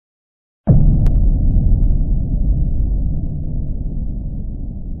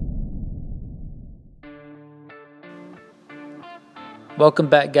Welcome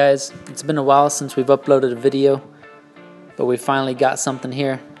back, guys. It's been a while since we've uploaded a video, but we finally got something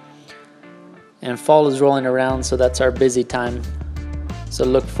here. And fall is rolling around, so that's our busy time. So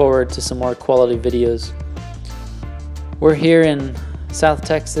look forward to some more quality videos. We're here in South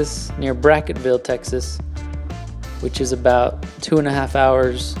Texas, near Brackettville, Texas, which is about 2.5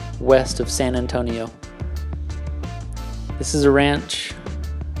 hours west of San Antonio. This is a ranch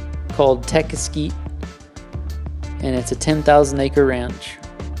called Tequesquite, and it's a 10,000 acre ranch,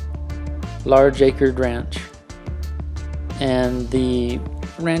 large acred ranch. And the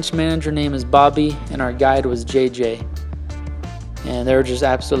ranch manager name is Bobby, and our guide was JJ. And they were just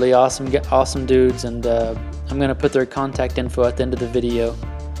absolutely awesome dudes, and I'm gonna put their contact info at the end of the video.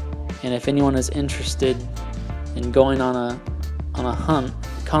 And if anyone is interested in going on a hunt,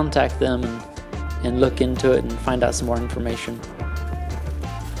 contact them and look into it and find out some more information.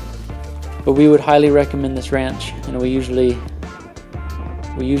 But we would highly recommend this ranch, and we usually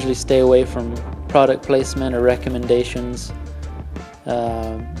stay away from product placement or recommendations.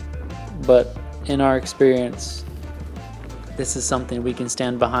 But in our experience, this is something we can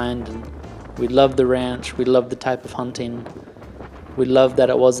stand behind, and we love the ranch, we love the type of hunting, we love that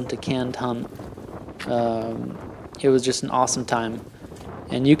it wasn't a canned hunt. It was just an awesome time.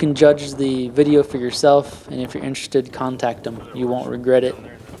 And you can judge the video for yourself, and if you're interested, contact them. You won't regret it.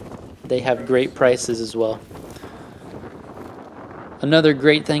 They have great prices as well. Another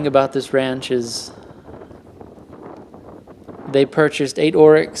great thing about this ranch is they purchased 8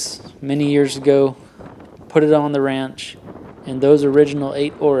 Oryx many years ago, put it on the ranch, and those original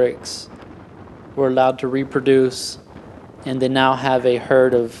 8 Oryx were allowed to reproduce, and they now have a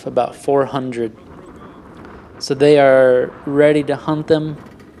herd of about 400. So they are ready to hunt them.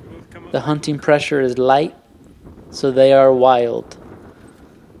 The hunting pressure is light, so they are wild.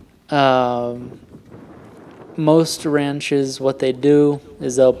 Most ranches, what they do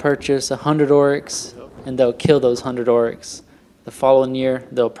is they'll purchase 100 Oryx and they'll kill those 100 Oryx. The following year,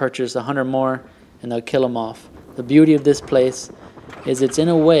 they'll purchase 100 more and they'll kill them off. The beauty of this place is it's in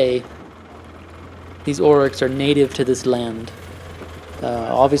a way, these Oryx are native to this land.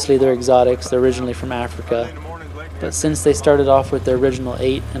 Obviously they're exotics, they're originally from Africa, but since they started off with their original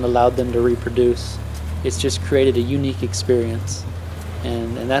 8 and allowed them to reproduce, it's just created a unique experience.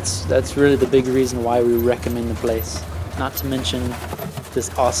 And that's really the big reason why we recommend the place. Not to mention this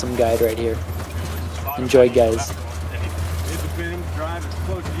awesome guide right here. Enjoy, guys. Hit the fitting, drive as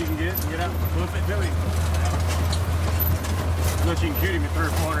close as you can get, and get out and flip it to him. Unless you can shoot him at 300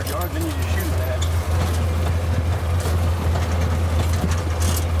 or 400 yards, then you just shoot that.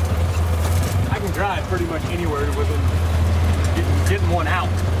 I can drive pretty much anywhere within getting one out.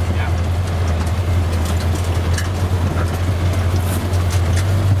 Yeah.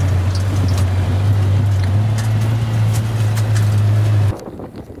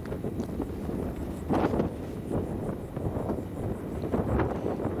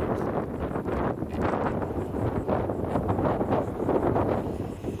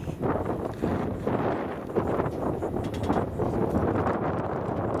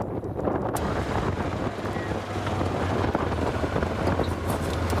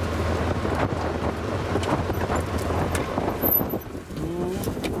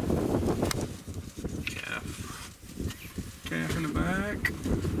 Calf in the back.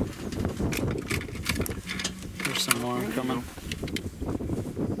 There's some more coming.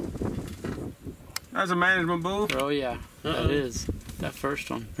 That's a management bull. Oh yeah, that is. That first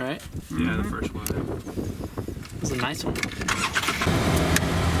one, right? Yeah, the first one. It's a nice one.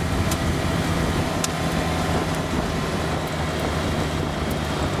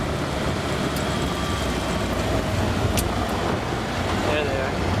 There they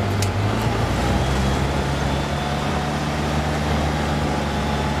are.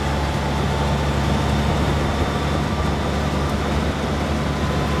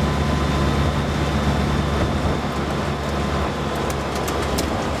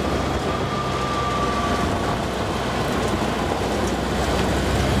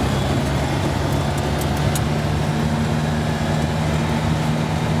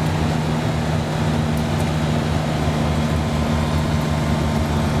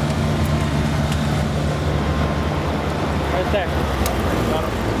 Right there. Got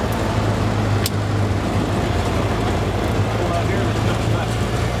him. Pull out here, let's put him back.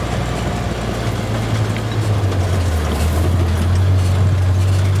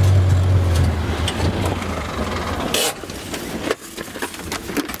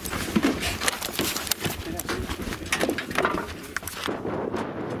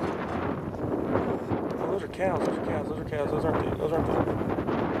 Those are cows, those are cows, those are cows, those aren't the...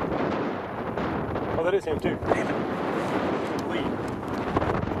 Oh, that is him too. Damn it. Lead.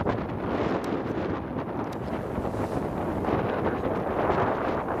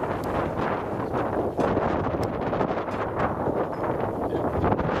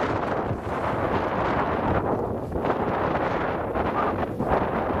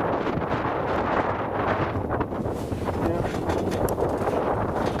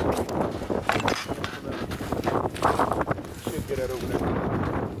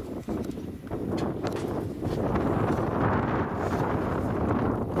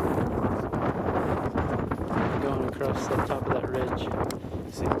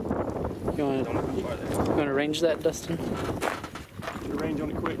 You want to range that, Dustin? Get a range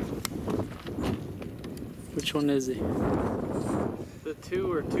on it quick. Which one is he? The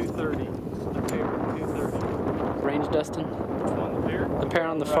 2 or 230. The pair 230. Range, Dustin? Which one? The pair? The pair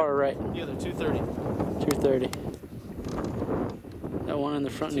on the far right. Yeah, they're 230. 230. That one in the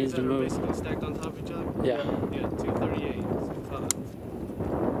front needs to move. Basically stacked on top of each other? Yeah. Yeah, 238.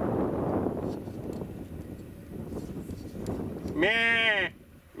 Meh!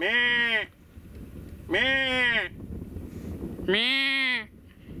 Meh! Meh! Meh.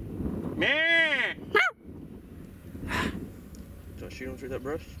 Meh! Did I shoot him through that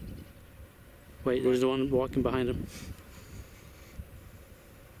brush? Wait, there's the one walking behind him.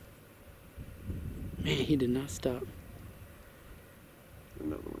 Man, he did not stop.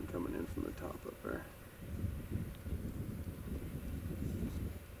 Another one coming in from the top up there.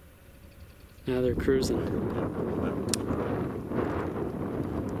 Now they're cruising.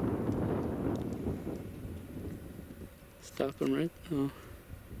 Stop him right. Oh,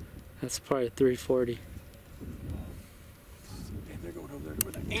 that's probably 340. Damn, they're going over there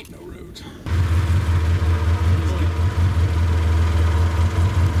where there ain't no roads.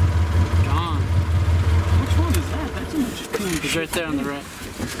 Gone. Which one is that? That's a coon. He's right there on the right.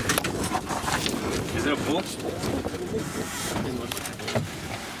 Is it a bull?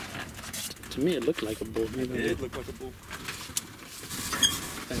 To me, it looked like a bull. Maybe It did look like a bull.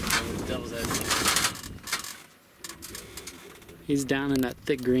 He's down in that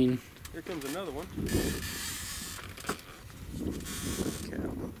thick green. Here comes another one.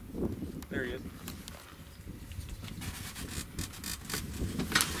 There he is.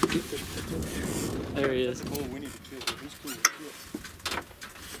 There he is. Oh, we need to kill him. He's cool.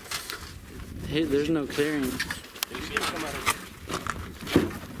 Hey, there's no clearing. Did you see him come out of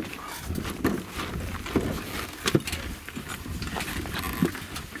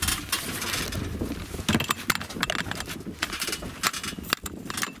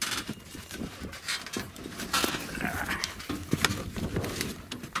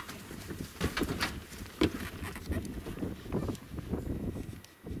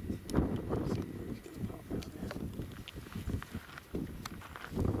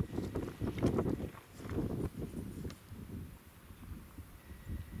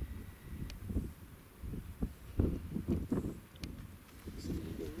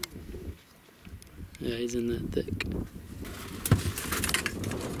Yeah, he's in that thick.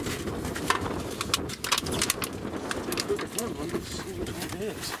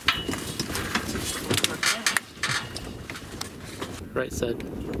 Right side.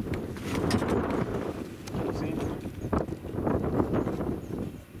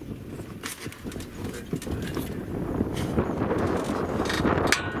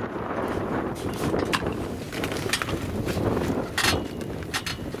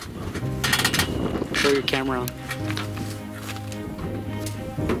 Throw your camera on.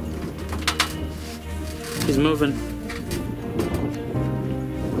 He's moving.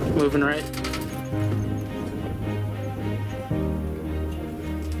 Moving right.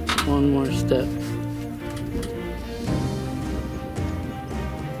 One more step.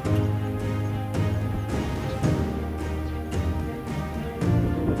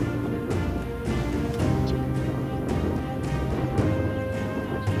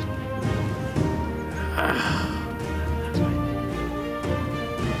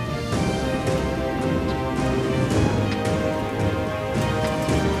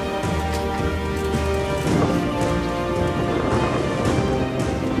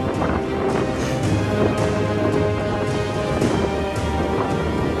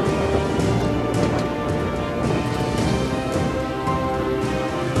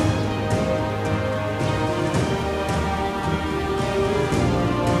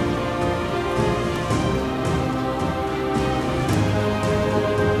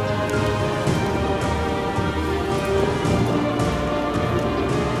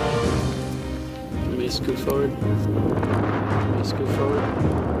 Scoot forward. Scoot forward.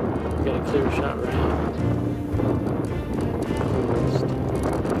 We got a clear shot right now. Almost.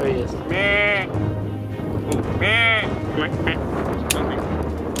 There he is.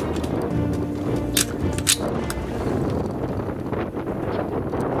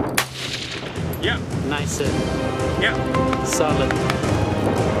 Yeah. Nice hit. Yeah. Solid.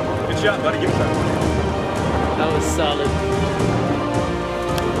 Good shot, buddy. Give me some. That was solid.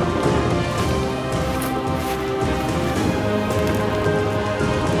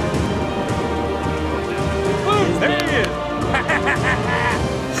 There he is!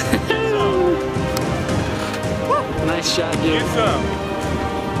 Nice shot, dude. Get some.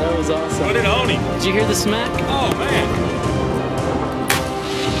 That was awesome. Put it on him. Did you hear the smack? Oh, man.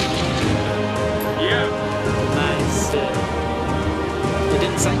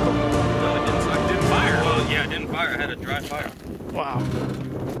 live fire. Wow.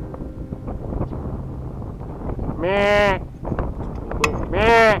 Meh.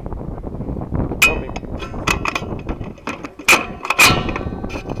 Meh. Help me.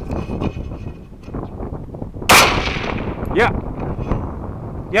 Yeah.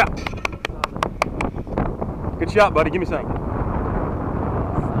 Yeah. Good shot, buddy. Give me some.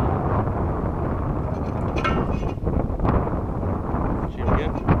 Shoot him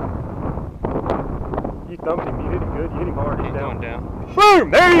again. You thumped him. You hit him good. You hit him hard. He's down.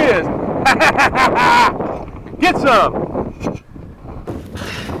 Boom! There he is. Get some.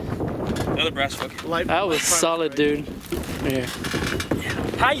 Another brass hook. That was solid, dude. Here.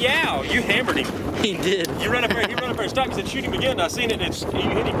 Hi-yow! You hammered him. He did. He run up there and stuck. He said, shoot him again. I seen it. You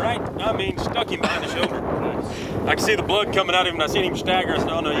hit him right. I mean, stuck him behind the shoulder. Nice. I could see the blood coming out of him, and I seen him stagger. I said,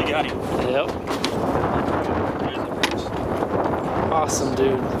 oh no, you got him. Yep. Awesome,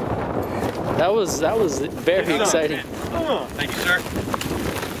 dude. That was very exciting. Thank you, sir.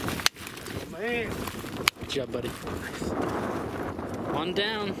 Man. Good job, buddy. One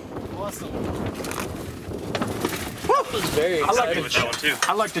down. Awesome. That was very exciting.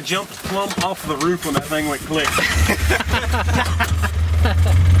 I like to jump plumb off the roof when that thing went click.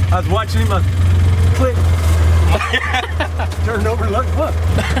 I was watching him, click. Turned over and looked, look.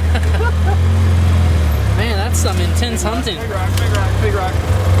 Man, that's some intense hunting. Big rock, big rock, big rock.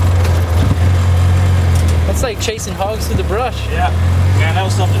 That's like chasing hogs through the brush. Yeah, man, that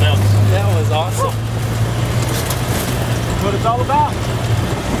was something else. That was awesome. That's what it's all about.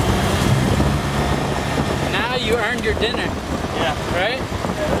 Now you earned your dinner. Yeah. Right?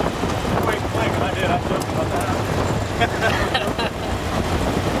 Yeah. Wait, I did. I joked about that.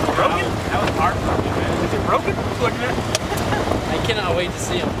 Broken? That was heartbroken, man. Is it broken? Just looking at it. I cannot wait to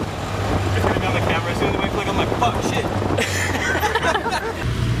see him. Just getting on the camera as soon as it went click, I'm like, fuck, shit.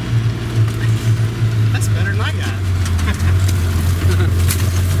 That's better than I got.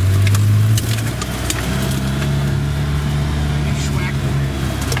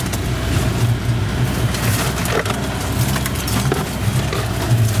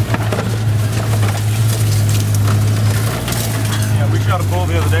 Shot a bull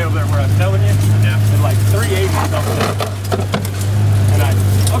the other day over there where I was telling you. Yeah. In like 380 something. And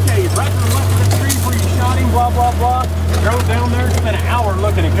okay, right to the left of the tree where you shot him, blah, blah, blah. Drove down there, spent an hour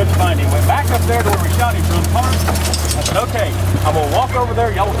looking and couldn't find him. Went back up there to where we shot him from the car. I said, okay, I'm going to walk over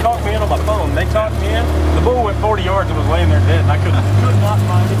there. Y'all will talk me in on my phone. They talked me in. The bull went 40 yards and was laying there dead. And I could not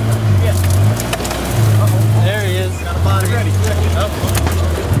find him. Yeah. There he is. Got a body. Ready.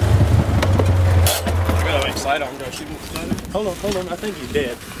 Sidearm, don't shoot him with the sidearm. Hold on, I think he's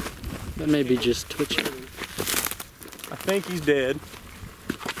dead. That may be just twitching. I think he's dead.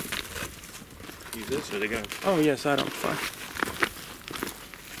 Use this or the gun? Oh yeah, sidearm's fine.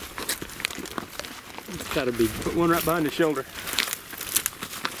 It's gotta be. Put one right behind the shoulder.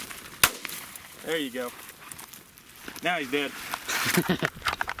 There you go. Now he's dead.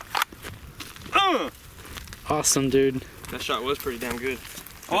 Awesome, dude. That shot was pretty damn good.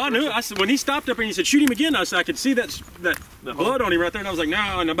 Oh, I knew. I said when he stopped up and he said, "Shoot him again." I said, I could see that blood on him right there, and I was like,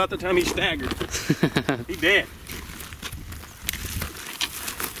 "No!" And about the time he staggered, he dead.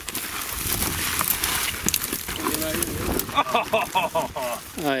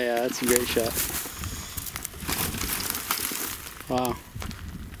 Oh yeah, that's a great shot. Wow.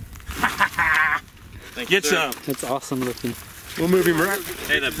 Get some. That's awesome looking. We'll move him right.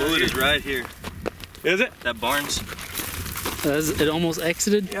 Hey, that bullet is right here. Is it? That Barnes. It almost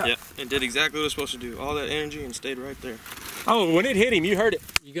exited? Yeah. Yep. It did exactly what it was supposed to do. All that energy and stayed right there. Oh, when it hit him, you heard it.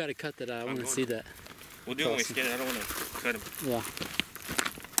 You gotta cut that out. I wanna see that. We'll do it when we skin it. I don't want to cut him. Yeah.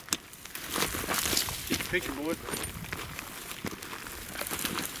 Get the picture, boy.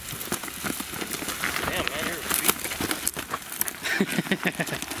 Damn, man, you're a beast.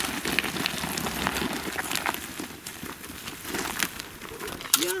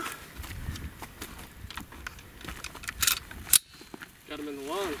 Yeah. Got him in the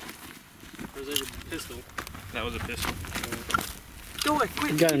lung. Or was it a pistol? That was a pistol. Go away,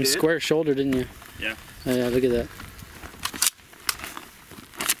 quick. You got him square shoulder, didn't you? Yeah. Oh yeah, look at that.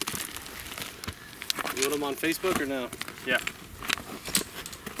 You want him on Facebook or no? Yeah.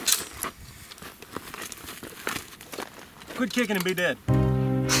 Quit kicking and be dead.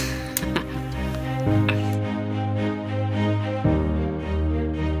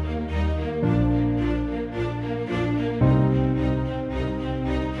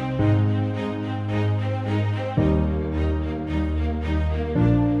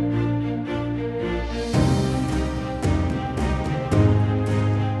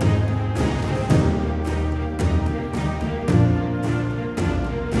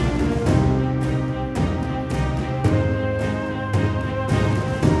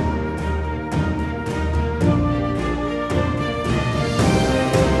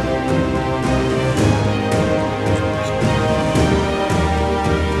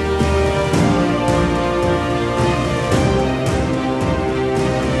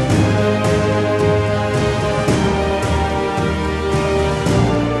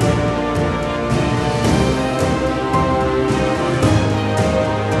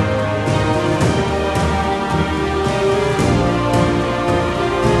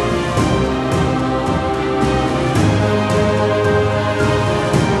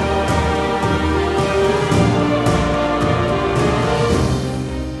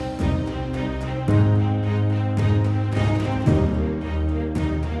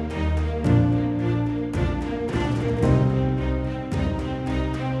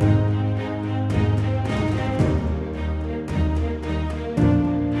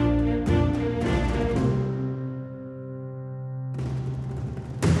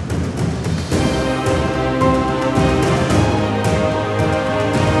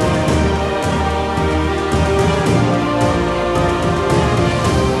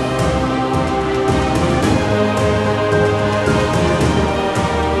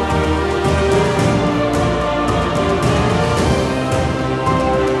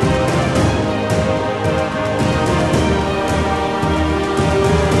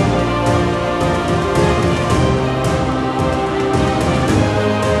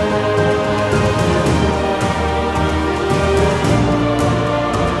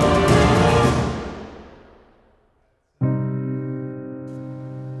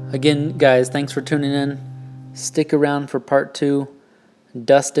 Again, guys, thanks for tuning in. Stick around for part 2.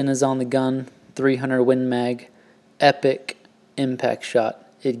 Dustin is on the gun, 300 Win Mag, epic impact shot.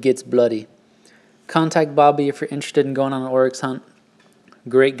 It gets bloody. Contact Bobby if you're interested in going on an Oryx hunt.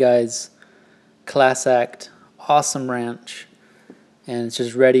 Great guys, class act, awesome ranch, and it's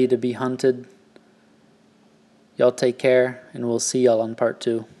just ready to be hunted. Y'all take care, and we'll see y'all on part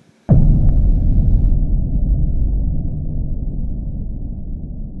 2.